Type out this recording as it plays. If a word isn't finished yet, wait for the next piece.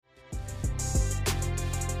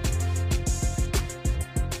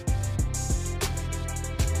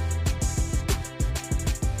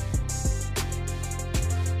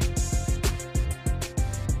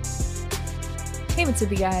What's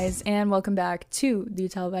up, you guys, and welcome back to the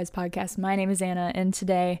Televised Podcast. My name is Anna, and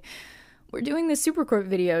today we're doing the Supercorp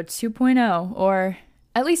video 2.0, or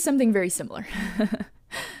at least something very similar.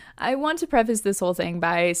 I want to preface this whole thing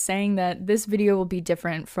by saying that this video will be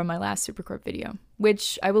different from my last Supercorp video,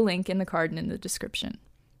 which I will link in the card and in the description.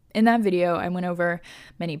 In that video, I went over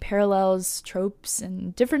many parallels, tropes,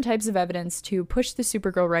 and different types of evidence to push the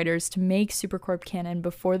Supergirl writers to make Supercorp canon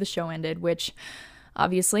before the show ended, which,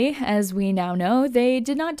 obviously, as we now know, they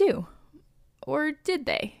did not do. Or did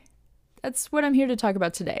they? That's what I'm here to talk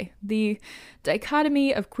about today. The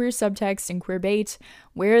dichotomy of queer subtext and queer bait,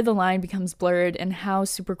 where the line becomes blurred, and how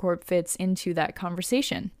Supercorp fits into that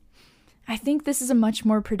conversation. I think this is a much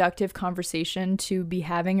more productive conversation to be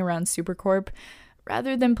having around Supercorp,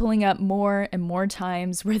 rather than pulling up more and more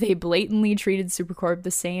times where they blatantly treated Supercorp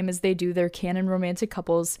the same as they do their canon romantic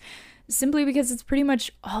couples, simply because it's pretty much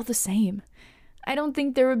all the same. I don't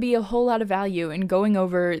think there would be a whole lot of value in going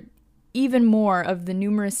over even more of the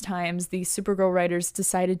numerous times the Supergirl writers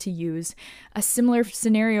decided to use a similar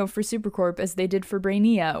scenario for Supercorp as they did for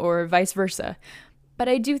Brainiac or vice versa. But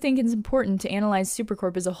I do think it's important to analyze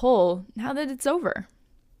Supercorp as a whole now that it's over.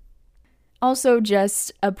 Also,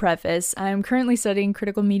 just a preface, I'm currently studying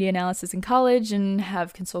critical media analysis in college and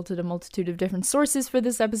have consulted a multitude of different sources for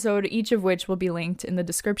this episode, each of which will be linked in the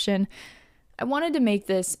description. I wanted to make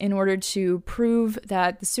this in order to prove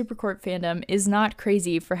that the Supercorp fandom is not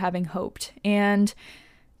crazy for having hoped, and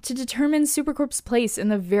to determine Supercorp's place in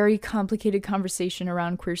the very complicated conversation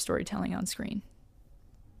around queer storytelling on screen.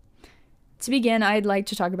 To begin, I'd like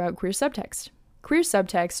to talk about queer subtext. Queer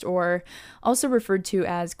subtext, or also referred to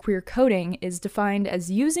as queer coding, is defined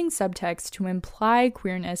as using subtext to imply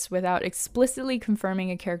queerness without explicitly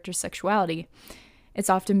confirming a character's sexuality. It's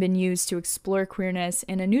often been used to explore queerness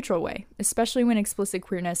in a neutral way, especially when explicit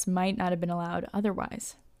queerness might not have been allowed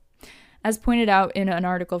otherwise. As pointed out in an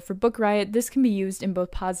article for Book Riot, this can be used in both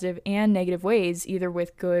positive and negative ways, either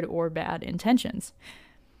with good or bad intentions.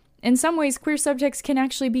 In some ways, queer subtext can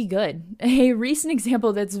actually be good. A recent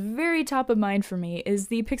example that's very top of mind for me is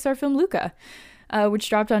the Pixar film Luca, which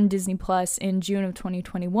dropped on Disney Plus in June of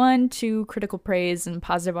 2021 to critical praise and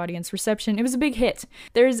positive audience reception. It was a big hit.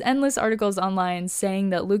 There's endless articles online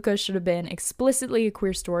saying that Luca should have been explicitly a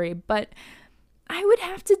queer story, but I would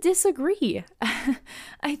have to disagree.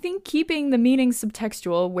 I think keeping the meaning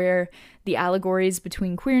subtextual, where the allegories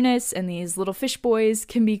between queerness and these little fish boys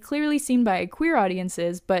can be clearly seen by queer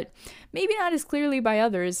audiences, but maybe not as clearly by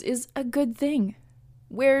others, is a good thing.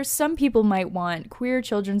 Where some people might want queer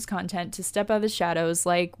children's content to step out of the shadows,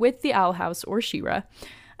 like with The Owl House or She-Ra,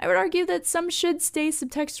 I would argue that some should stay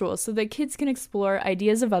subtextual so that kids can explore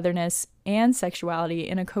ideas of otherness and sexuality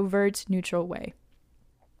in a covert, neutral way.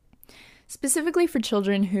 Specifically for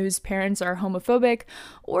children whose parents are homophobic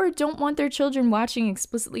or don't want their children watching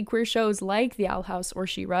explicitly queer shows like The Owl House or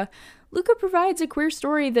She-Ra, Luca provides a queer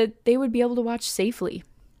story that they would be able to watch safely.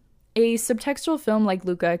 A subtextual film like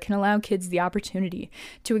Luca can allow kids the opportunity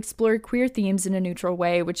to explore queer themes in a neutral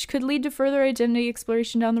way, which could lead to further identity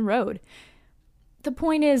exploration down the road. The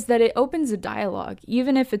point is that it opens a dialogue,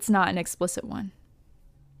 even if it's not an explicit one.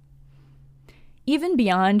 Even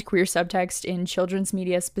beyond queer subtext in children's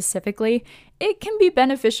media specifically, it can be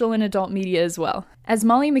beneficial in adult media as well. As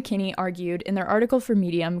Molly McKinney argued in their article for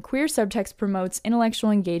Medium, queer subtext promotes intellectual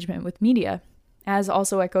engagement with media. As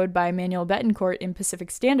also echoed by Manuel Betancourt in Pacific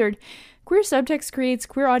Standard, queer subtext creates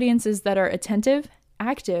queer audiences that are attentive,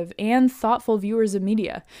 active, and thoughtful viewers of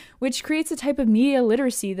media, which creates a type of media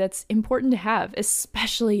literacy that's important to have,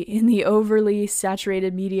 especially in the overly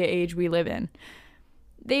saturated media age we live in.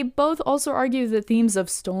 They both also argue that themes of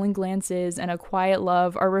stolen glances and a quiet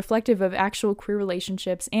love are reflective of actual queer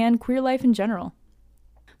relationships and queer life in general.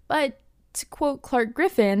 But, to quote Clark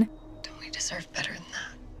Griffin, "Don't we deserve better than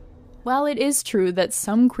that?" While it is true that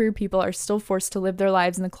some queer people are still forced to live their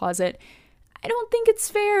lives in the closet, I don't think it's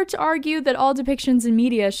fair to argue that all depictions in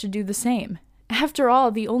media should do the same. After all,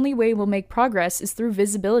 the only way we'll make progress is through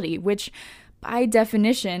visibility, which, by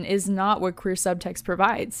definition, is not what queer subtext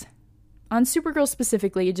provides. On Supergirl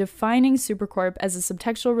specifically, defining Supercorp as a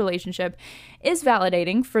subtextual relationship is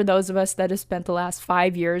validating for those of us that have spent the last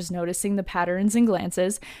 5 years noticing the patterns and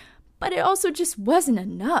glances, but it also just wasn't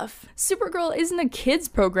enough. Supergirl isn't a kids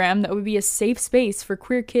program that would be a safe space for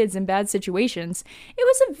queer kids in bad situations. It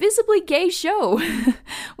was a visibly gay show,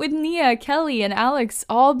 with Nia, Kelly, and Alex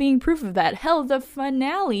all being proof of that. Hell, the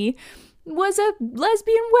finale was a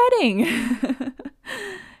lesbian wedding.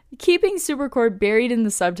 Keeping Supercorp buried in the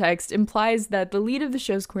subtext implies that the lead of the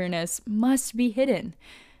show's queerness must be hidden.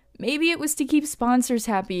 Maybe it was to keep sponsors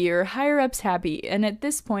happy or higher-ups happy, and at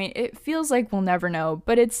this point, it feels like we'll never know,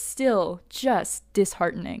 but it's still just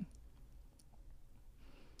disheartening.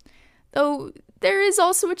 Though there is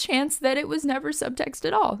also a chance that it was never subtext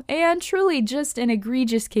at all, and truly just an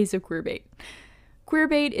egregious case of queerbait.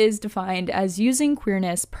 Queerbait is defined as using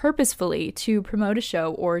queerness purposefully to promote a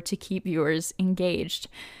show or to keep viewers engaged,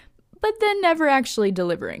 but then never actually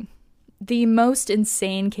delivering. The most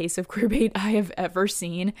insane case of queerbait I have ever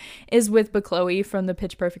seen is with Bechloe from the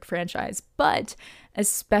Pitch Perfect franchise, but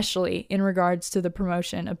especially in regards to the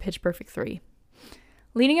promotion of Pitch Perfect 3.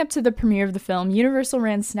 Leading up to the premiere of the film, Universal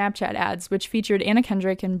ran Snapchat ads which featured Anna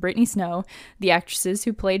Kendrick and Brittany Snow, the actresses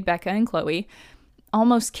who played Becca and Chloe,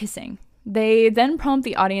 almost kissing. They then prompt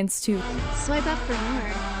the audience to swipe up for more,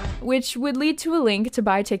 which would lead to a link to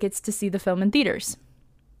buy tickets to see the film in theaters.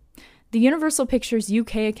 The Universal Pictures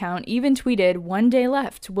UK account even tweeted, "One day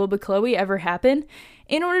left, will Bechloe ever happen?"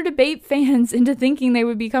 in order to bait fans into thinking they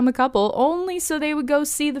would become a couple only so they would go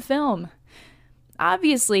see the film.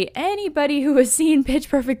 Obviously, anybody who has seen Pitch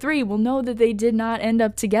Perfect 3 will know that they did not end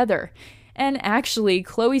up together. And actually,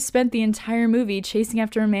 Chloe spent the entire movie chasing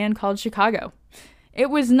after a man called Chicago.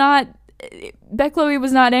 Bechloe was not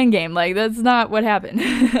Endgame, that's not what happened.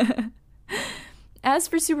 As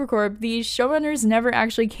for Supercorp, the showrunners never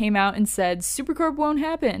actually came out and said Supercorp won't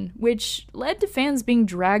happen, which led to fans being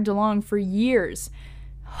dragged along for years,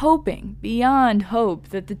 hoping beyond hope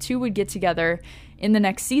that the two would get together in the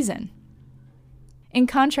next season. In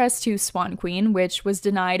contrast to Swan Queen, which was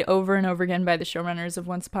denied over and over again by the showrunners of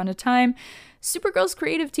Once Upon a Time, Supergirl's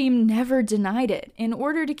creative team never denied it in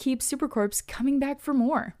order to keep Supercorps coming back for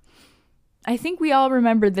more. I think we all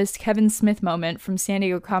remember this Kevin Smith moment from San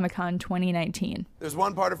Diego Comic-Con 2019. There's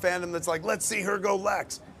one part of fandom that's like, let's see her go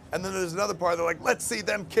Lex. And then there's another part they're like, let's see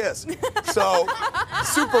them kiss. So,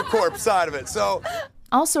 Supercorp side of it.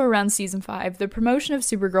 Also around season 5, the promotion of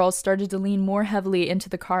Supergirl started to lean more heavily into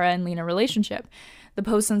the Kara and Lena relationship. The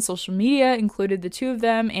posts on social media included the two of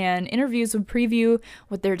them, and interviews would preview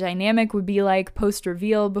what their dynamic would be like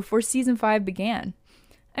post-reveal before season 5 began.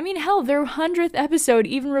 I mean, hell, their 100th episode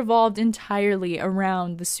even revolved entirely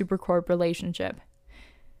around the Supercorp relationship.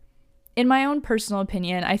 In my own personal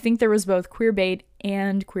opinion, I think there was both queerbait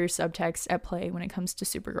and queer subtext at play when it comes to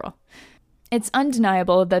Supergirl. It's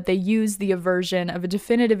undeniable that they used the aversion of a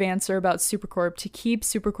definitive answer about Supercorp to keep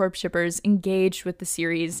Supercorp shippers engaged with the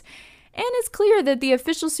series, and it's clear that the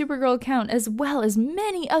official Supergirl account, as well as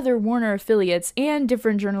many other Warner affiliates and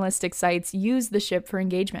different journalistic sites, used the ship for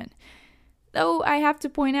engagement. Though I have to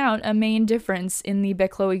point out a main difference in the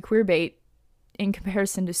Bechloe queerbait in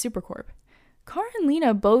comparison to Supercorp. Kara and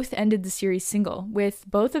Lena both ended the series single, with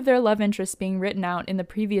both of their love interests being written out in the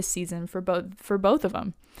previous season for both of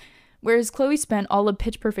them, whereas Chloe spent all of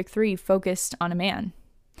Pitch Perfect 3 focused on a man.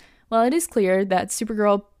 While it is clear that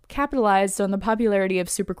Supergirl capitalized on the popularity of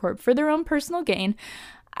Supercorp for their own personal gain,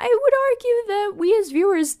 I would argue that we as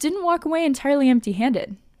viewers didn't walk away entirely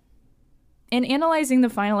empty-handed. In analyzing the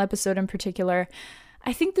final episode in particular,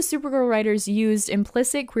 I think the Supergirl writers used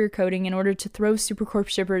implicit queer coding in order to throw Supercorp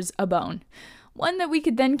shippers a bone, one that we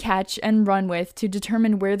could then catch and run with to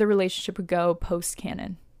determine where the relationship would go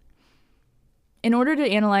post-canon. In order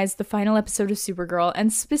to analyze the final episode of Supergirl,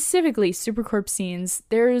 and specifically Supercorp scenes,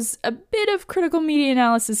 there's a bit of critical media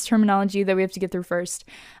analysis terminology that we have to get through first.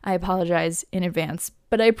 I apologize in advance,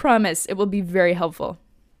 but I promise it will be very helpful.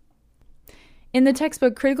 In the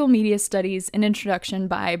textbook Critical Media Studies, an introduction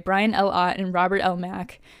by Brian L. Ott and Robert L.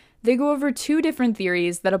 Mack, they go over two different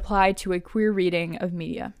theories that apply to a queer reading of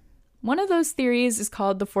media. One of those theories is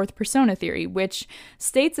called the fourth persona theory, which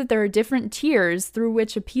states that there are different tiers through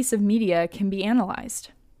which a piece of media can be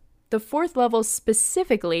analyzed. The fourth level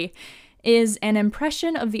specifically is an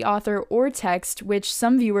impression of the author or text which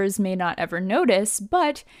some viewers may not ever notice,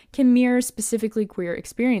 but can mirror specifically queer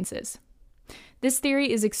experiences. This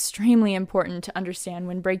theory is extremely important to understand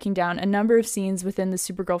when breaking down a number of scenes within the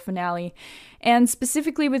Supergirl finale, and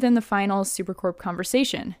specifically within the final Supercorp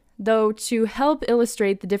conversation. Though, to help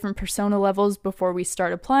illustrate the different persona levels before we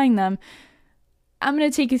start applying them, I'm going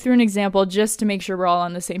to take you through an example just to make sure we're all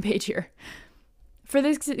on the same page here. For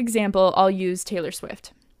this example, I'll use Taylor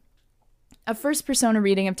Swift. A first persona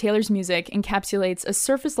reading of Taylor's music encapsulates a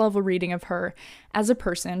surface level reading of her as a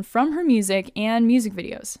person from her music and music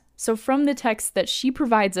videos. So from the text that she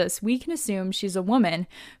provides us, we can assume she's a woman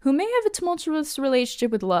who may have a tumultuous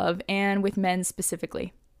relationship with love and with men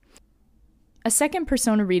specifically. A second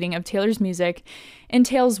persona reading of Taylor's music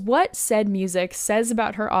entails what said music says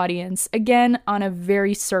about her audience, again on a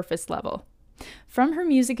very surface level. From her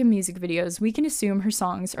music and music videos, we can assume her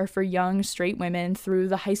songs are for young, straight women through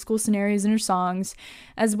the high school scenarios in her songs,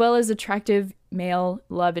 as well as attractive male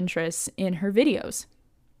love interests in her videos.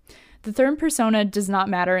 The third persona does not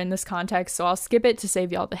matter in this context, so I'll skip it to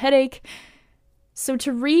save y'all the headache. So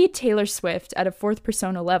to read Taylor Swift at a fourth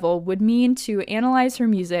persona level would mean to analyze her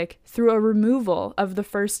music through a removal of the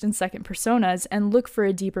first and second personas and look for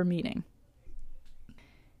a deeper meaning.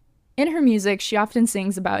 In her music, she often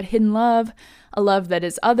sings about hidden love, a love that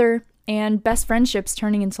is other, and best friendships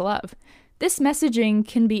turning into love. This messaging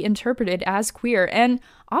can be interpreted as queer, and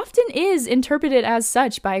often is interpreted as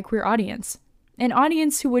such by a queer audience. An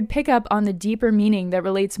audience who would pick up on the deeper meaning that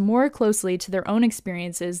relates more closely to their own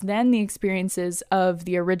experiences than the experiences of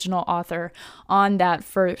the original author on that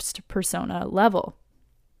first persona level.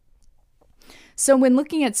 So when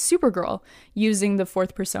looking at Supergirl using the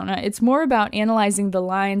fourth persona, it's more about analyzing the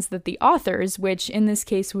lines that the authors, which in this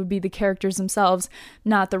case would be the characters themselves,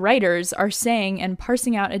 not the writers, are saying and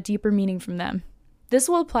parsing out a deeper meaning from them. This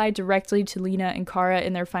will apply directly to Lena and Kara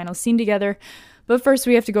in their final scene together, but first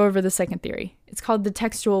we have to go over the second theory. It's called the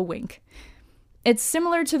textual wink. It's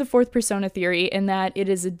similar to the fourth persona theory in that it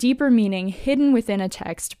is a deeper meaning hidden within a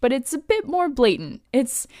text, but it's a bit more blatant.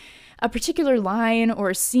 It's a particular line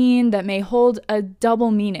or scene that may hold a double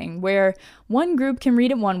meaning, where one group can read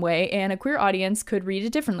it one way and a queer audience could read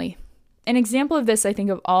it differently. An example of this I think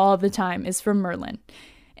of all the time is from Merlin.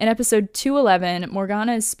 In episode 211,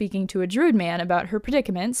 Morgana is speaking to a druid man about her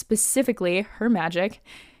predicament, specifically her magic,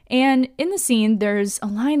 and in the scene there's a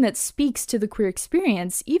line that speaks to the queer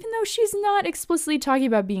experience, even though she's not explicitly talking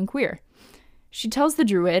about being queer. She tells the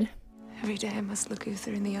druid, "Every day I must look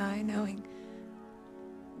Uther in the eye, knowing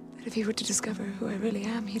that if he were to discover who I really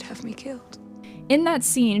am, he'd have me killed." In that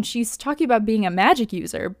scene, she's talking about being a magic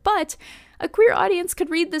user, but a queer audience could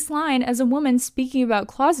read this line as a woman speaking about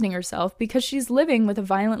closeting herself because she's living with a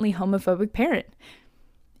violently homophobic parent.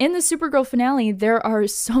 In the Supergirl finale, there are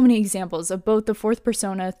so many examples of both the fourth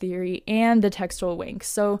persona theory and the textual wink,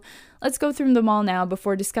 so let's go through them all now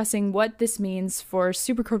before discussing what this means for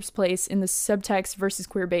Supercorp's place in the subtext versus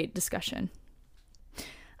queerbait discussion.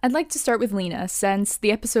 I'd like to start with Lena, since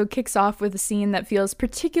the episode kicks off with a scene that feels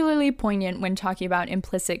particularly poignant when talking about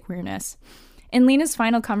implicit queerness. In Lena's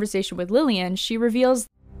final conversation with Lillian, she reveals,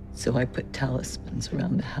 "So I put talismans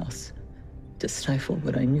around the house to stifle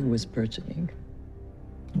what I knew was burgeoning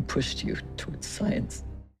and pushed you towards science."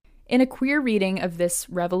 In a queer reading of this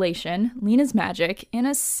revelation, Lena's magic, in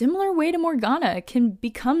a similar way to Morgana, can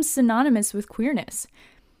become synonymous with queerness.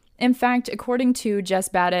 In fact, according to Jess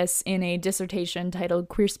Battis in a dissertation titled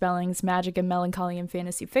Queer Spellings, Magic and Melancholy in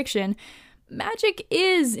Fantasy Fiction, magic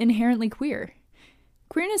is inherently queer.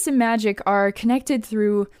 Queerness and magic are connected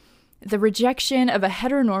through the rejection of a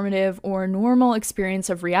heteronormative or normal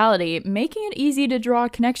experience of reality, making it easy to draw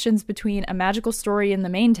connections between a magical story in the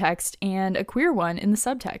main text and a queer one in the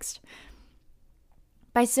subtext.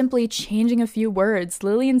 By simply changing a few words,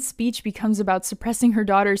 Lillian's speech becomes about suppressing her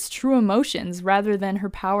daughter's true emotions rather than her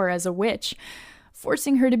power as a witch,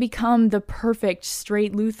 forcing her to become the perfect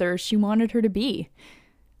straight Luthor she wanted her to be.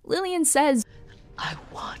 Lillian says, "I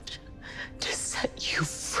want to set you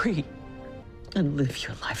free and live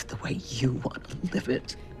your life the way you want to live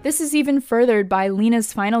it." This is even furthered by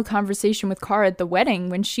Lena's final conversation with Kara at the wedding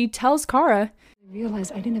when she tells Kara, I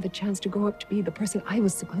realized I didn't have a chance to grow up to be the person I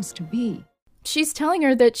was supposed to be. She's telling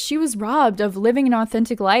her that she was robbed of living an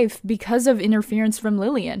authentic life because of interference from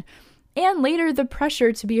Lillian, and later the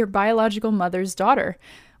pressure to be her biological mother's daughter,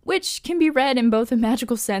 which can be read in both a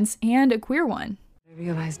magical sense and a queer one. I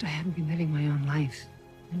realized I hadn't been living my own life.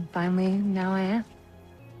 And finally, now I am.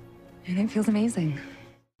 And it feels amazing.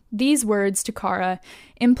 These words to Kara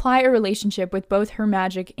imply a relationship with both her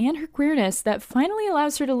magic and her queerness that finally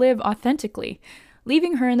allows her to live authentically,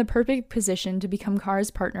 leaving her in the perfect position to become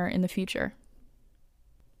Kara's partner in the future.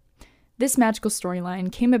 This magical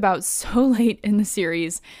storyline came about so late in the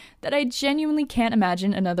series that I genuinely can't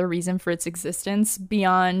imagine another reason for its existence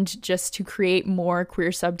beyond just to create more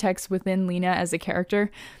queer subtext within Lena as a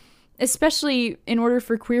character, especially in order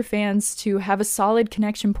for queer fans to have a solid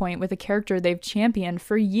connection point with a character they've championed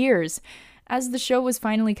for years as the show was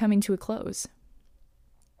finally coming to a close.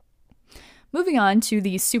 Moving on to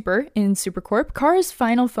the Super in Supercorp, Kara's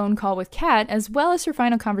final phone call with Kat, as well as her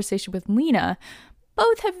final conversation with Lena,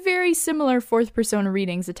 both have very similar fourth persona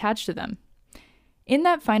readings attached to them. In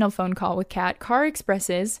that final phone call with Kat, Kara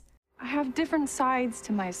expresses, I have different sides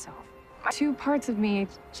to myself. Two parts of me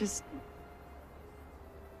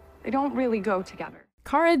they don't really go together.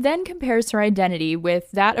 Kara then compares her identity with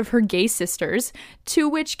that of her gay sisters, to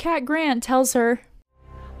which Kat Grant tells her,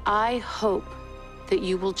 I hope that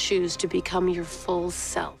you will choose to become your full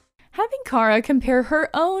self. Having Kara compare her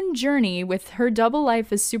own journey with her double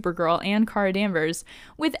life as Supergirl and Kara Danvers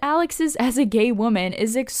with Alex's as a gay woman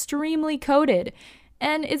is extremely coded,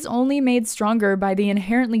 and it's only made stronger by the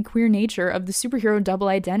inherently queer nature of the superhero double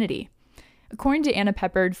identity. According to Anna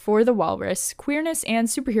Peppard for The Walrus, queerness and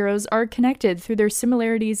superheroes are connected through their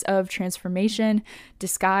similarities of transformation,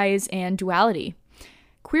 disguise, and duality.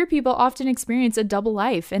 Queer people often experience a double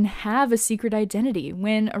life and have a secret identity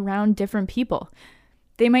when around different people.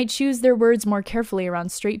 They might choose their words more carefully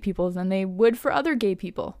around straight people than they would for other gay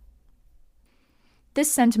people.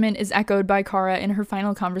 This sentiment is echoed by Kara in her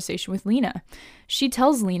final conversation with Lena. She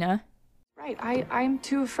tells Lena, Right, I'm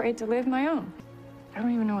too afraid to live my own. I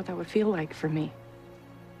don't even know what that would feel like for me.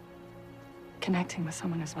 Connecting with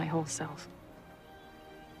someone as my whole self.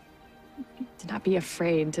 To not be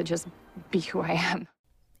afraid to just be who I am.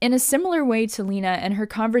 in a similar way to Lena and her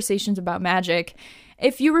conversations about magic,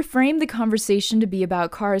 if you reframe the conversation to be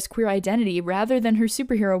about Kara's queer identity rather than her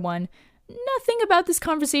superhero one, nothing about this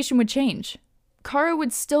conversation would change. Kara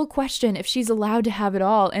would still question if she's allowed to have it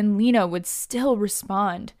all, and Lena would still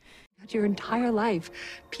respond. Your entire life,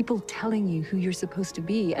 people telling you who you're supposed to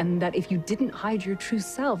be, and that if you didn't hide your true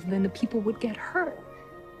self, then the people would get hurt.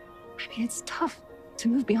 I mean, it's tough to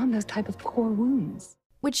move beyond those type of core wounds.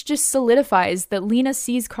 Which just solidifies that Lena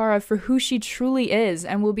sees Kara for who she truly is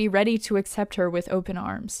and will be ready to accept her with open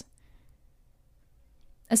arms.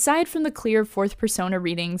 Aside from the clear fourth persona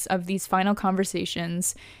readings of these final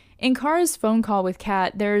conversations, in Kara's phone call with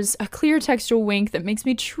Kat, there's a clear textual wink that makes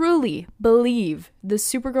me truly believe the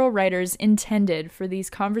Supergirl writers intended for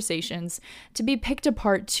these conversations to be picked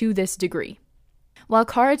apart to this degree. While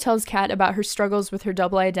Kara tells Kat about her struggles with her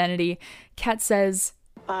double identity, Kat says,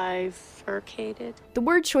 bifurcated? The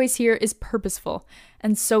word choice here is purposeful,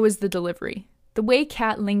 and so is the delivery. The way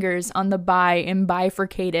Kat lingers on the bi in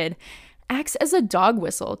bifurcated acts as a dog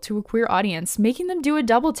whistle to a queer audience, making them do a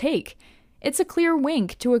double take. It's a clear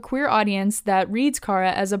wink to a queer audience that reads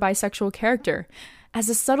Kara as a bisexual character, as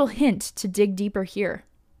a subtle hint to dig deeper here.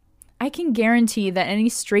 I can guarantee that any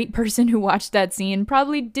straight person who watched that scene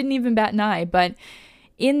probably didn't even bat an eye, but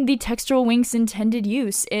in the textual wink's intended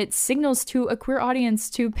use, it signals to a queer audience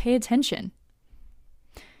to pay attention.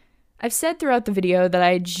 I've said throughout the video that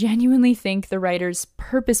I genuinely think the writers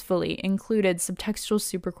purposefully included subtextual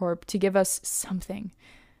Supercorp to give us something.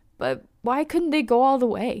 But why couldn't they go all the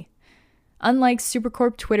way? Unlike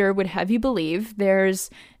Supercorp Twitter would have you believe, there's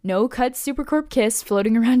no cut Supercorp kiss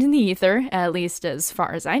floating around in the ether, at least as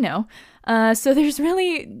far as I know. So there's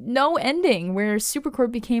really no ending where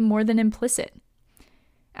Supercorp became more than implicit.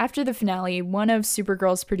 After the finale, one of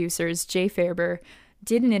Supergirl's producers, Jay Faerber,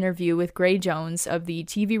 did an interview with Gray Jones of the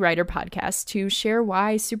TV Writer podcast to share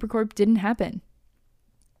why Supercorp didn't happen.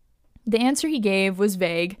 The answer he gave was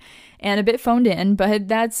vague and a bit phoned in, but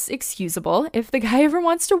that's excusable if the guy ever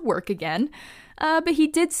wants to work again. But he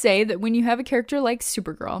did say that when you have a character like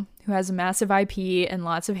Supergirl, who has a massive IP and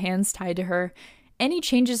lots of hands tied to her, any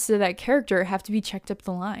changes to that character have to be checked up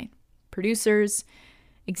the line. Producers,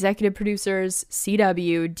 executive producers,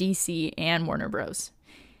 CW, DC, and Warner Bros.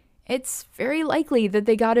 It's very likely that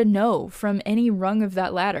they got a no from any rung of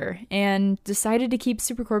that ladder and decided to keep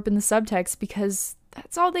Supercorp in the subtext because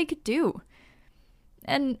that's all they could do.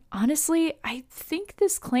 And honestly, I think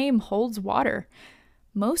this claim holds water.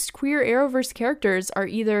 Most queer Arrowverse characters are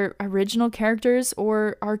either original characters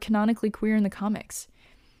or are canonically queer in the comics.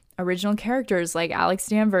 Original characters like Alex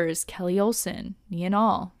Danvers, Kelly Olsen, Nia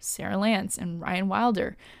Nall, Sarah Lance, and Ryan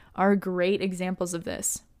Wilder are great examples of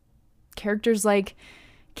this. Characters like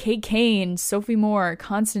Kate Kane, Sophie Moore,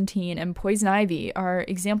 Constantine, and Poison Ivy are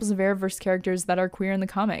examples of Arrowverse characters that are queer in the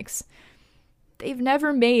comics. They've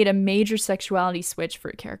never made a major sexuality switch for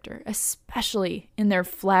a character, especially in their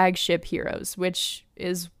flagship heroes, which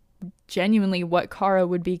is genuinely what Kara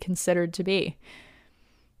would be considered to be.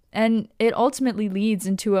 And it ultimately leads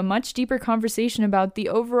into a much deeper conversation about the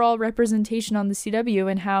overall representation on the CW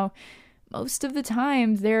and how most of the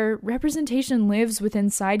time their representation lives within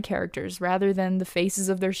side characters rather than the faces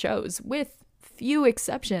of their shows, with few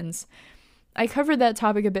exceptions. I covered that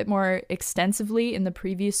topic a bit more extensively in the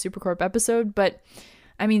previous Supercorp episode, but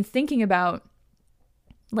I mean, thinking about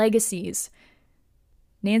Legacies,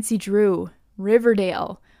 Nancy Drew,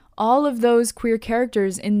 Riverdale, all of those queer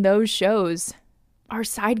characters in those shows are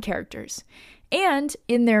side characters. And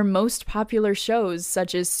in their most popular shows,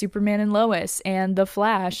 such as Superman and Lois and The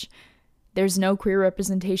Flash, there's no queer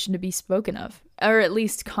representation to be spoken of, or at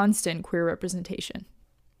least constant queer representation.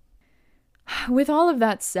 With all of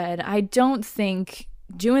that said, I don't think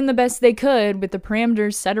doing the best they could with the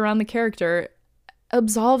parameters set around the character,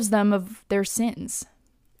 absolves them of their sins.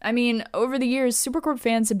 I mean, over the years, Supercorp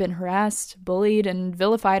fans have been harassed, bullied, and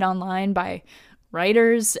vilified online by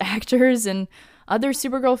writers, actors, and other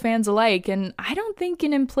Supergirl fans alike, and I don't think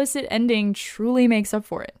an implicit ending truly makes up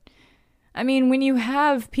for it. I mean, when you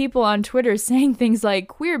have people on Twitter saying things like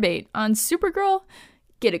queerbait on Supergirl,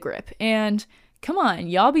 get a grip. And come on,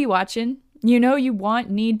 y'all be watching. You know you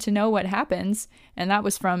need to know what happens, and that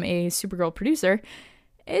was from a Supergirl producer.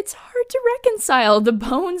 It's hard to reconcile the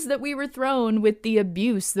bones that we were thrown with the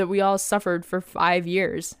abuse that we all suffered for 5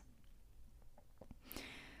 years.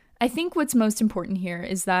 I think what's most important here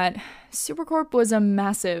is that Supercorp was a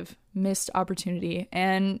massive missed opportunity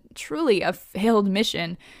and truly a failed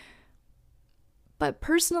mission. But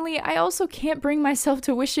personally, I also can't bring myself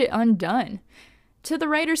to wish it undone. To the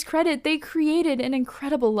writers' credit, they created an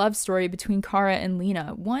incredible love story between Kara and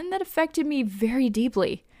Lena, one that affected me very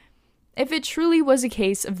deeply. If it truly was a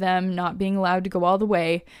case of them not being allowed to go all the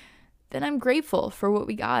way, then I'm grateful for what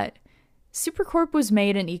we got. Supercorp was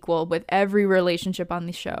made an equal with every relationship on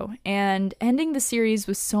the show, and ending the series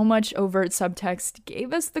with so much overt subtext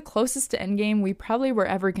gave us the closest to Endgame we probably were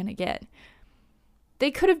ever gonna get.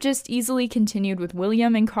 They could have just easily continued with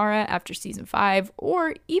William and Kara after season 5,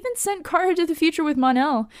 or even sent Kara to the future with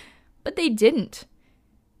Mon-El, but they didn't.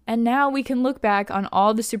 And now we can look back on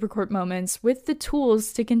all the Supercorp moments with the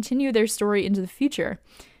tools to continue their story into the future,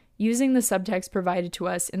 using the subtext provided to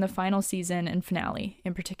us in the final season and finale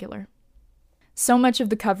in particular. So much of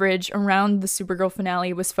the coverage around the Supergirl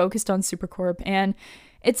finale was focused on Supercorp, and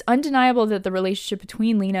it's undeniable that the relationship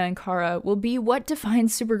between Lena and Kara will be what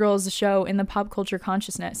defines Supergirl as a show in the pop culture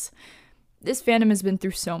consciousness. This fandom has been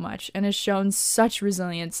through so much and has shown such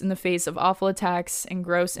resilience in the face of awful attacks and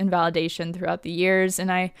gross invalidation throughout the years,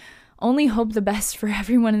 and I only hope the best for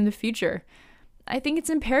everyone in the future. I think it's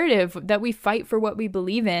imperative that we fight for what we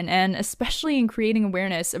believe in, and especially in creating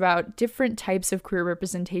awareness about different types of queer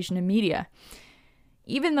representation in media.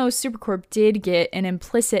 Even though Supercorp did get an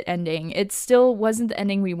implicit ending, it still wasn't the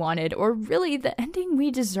ending we wanted, or really the ending we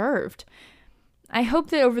deserved. I hope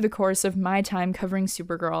that over the course of my time covering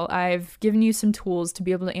Supergirl, I've given you some tools to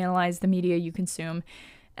be able to analyze the media you consume,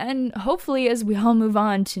 and hopefully as we all move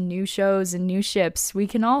on to new shows and new ships, we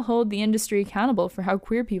can all hold the industry accountable for how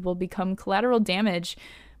queer people become collateral damage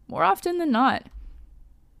more often than not.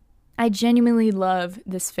 I genuinely love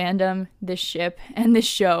this fandom, this ship, and this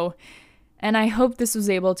show, and I hope this was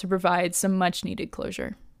able to provide some much-needed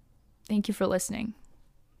closure. Thank you for listening.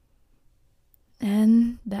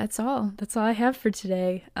 And that's all. That's all I have for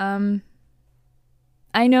today.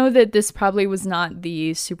 I know that this probably was not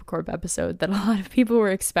the Supercorp episode that a lot of people were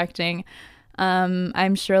expecting.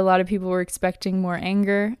 I'm sure a lot of people were expecting more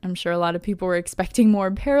anger. I'm sure a lot of people were expecting more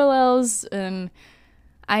parallels. And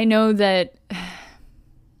I know that...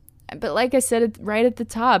 But like I said right at the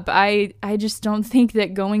top, I just don't think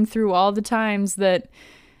that going through all the times that,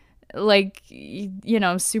 like, you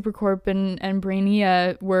know, Supercorp and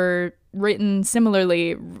Brainiac were written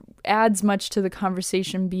similarly adds much to the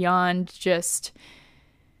conversation beyond just...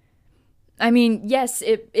 I mean, yes,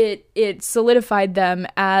 it solidified them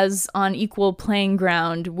as on equal playing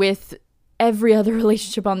ground with every other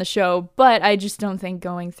relationship on the show, but I just don't think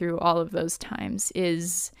going through all of those times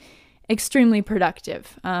is extremely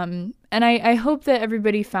productive. And I hope that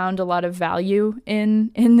everybody found a lot of value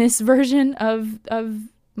in this version of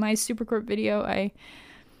my Supercorp video. I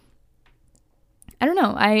don't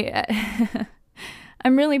know.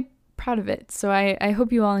 I'm really proud of it. So I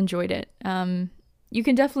hope you all enjoyed it. You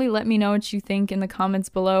can definitely let me know what you think in the comments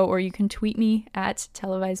below, or you can tweet me at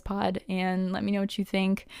TelevisePod and let me know what you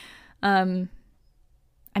think.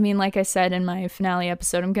 I mean, like I said in my finale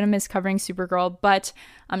episode, I'm going to miss covering Supergirl, but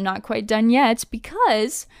I'm not quite done yet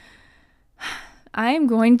because we're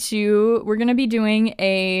going to be doing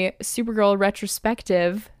a Supergirl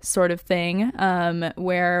retrospective sort of thing,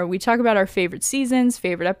 where we talk about our favorite seasons,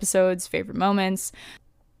 favorite episodes, favorite moments.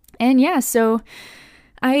 And yeah, so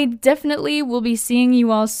I definitely will be seeing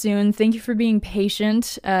you all soon. Thank you for being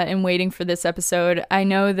patient and waiting for this episode. I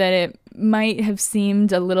know that it might have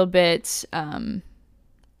seemed a little bit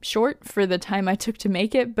short for the time I took to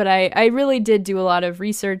make it, but I really did do a lot of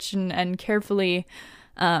research and carefully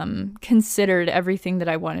considered everything that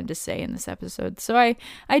I wanted to say in this episode. So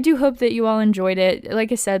I do hope that you all enjoyed it.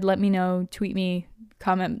 Like I said, let me know, tweet me,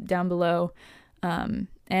 comment down below.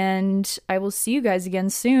 And I will see you guys again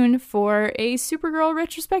soon for a Supergirl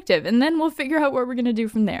retrospective, and then we'll figure out what we're going to do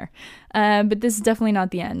from there. But this is definitely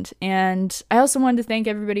not the end. And I also wanted to thank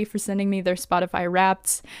everybody for sending me their Spotify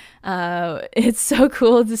Wrapped. It's so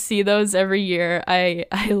cool to see those every year. I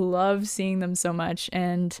love seeing them so much.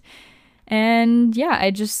 And yeah,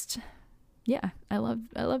 yeah, I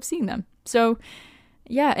love seeing them. So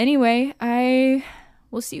yeah, anyway, I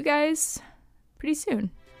will see you guys pretty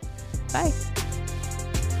soon. Bye.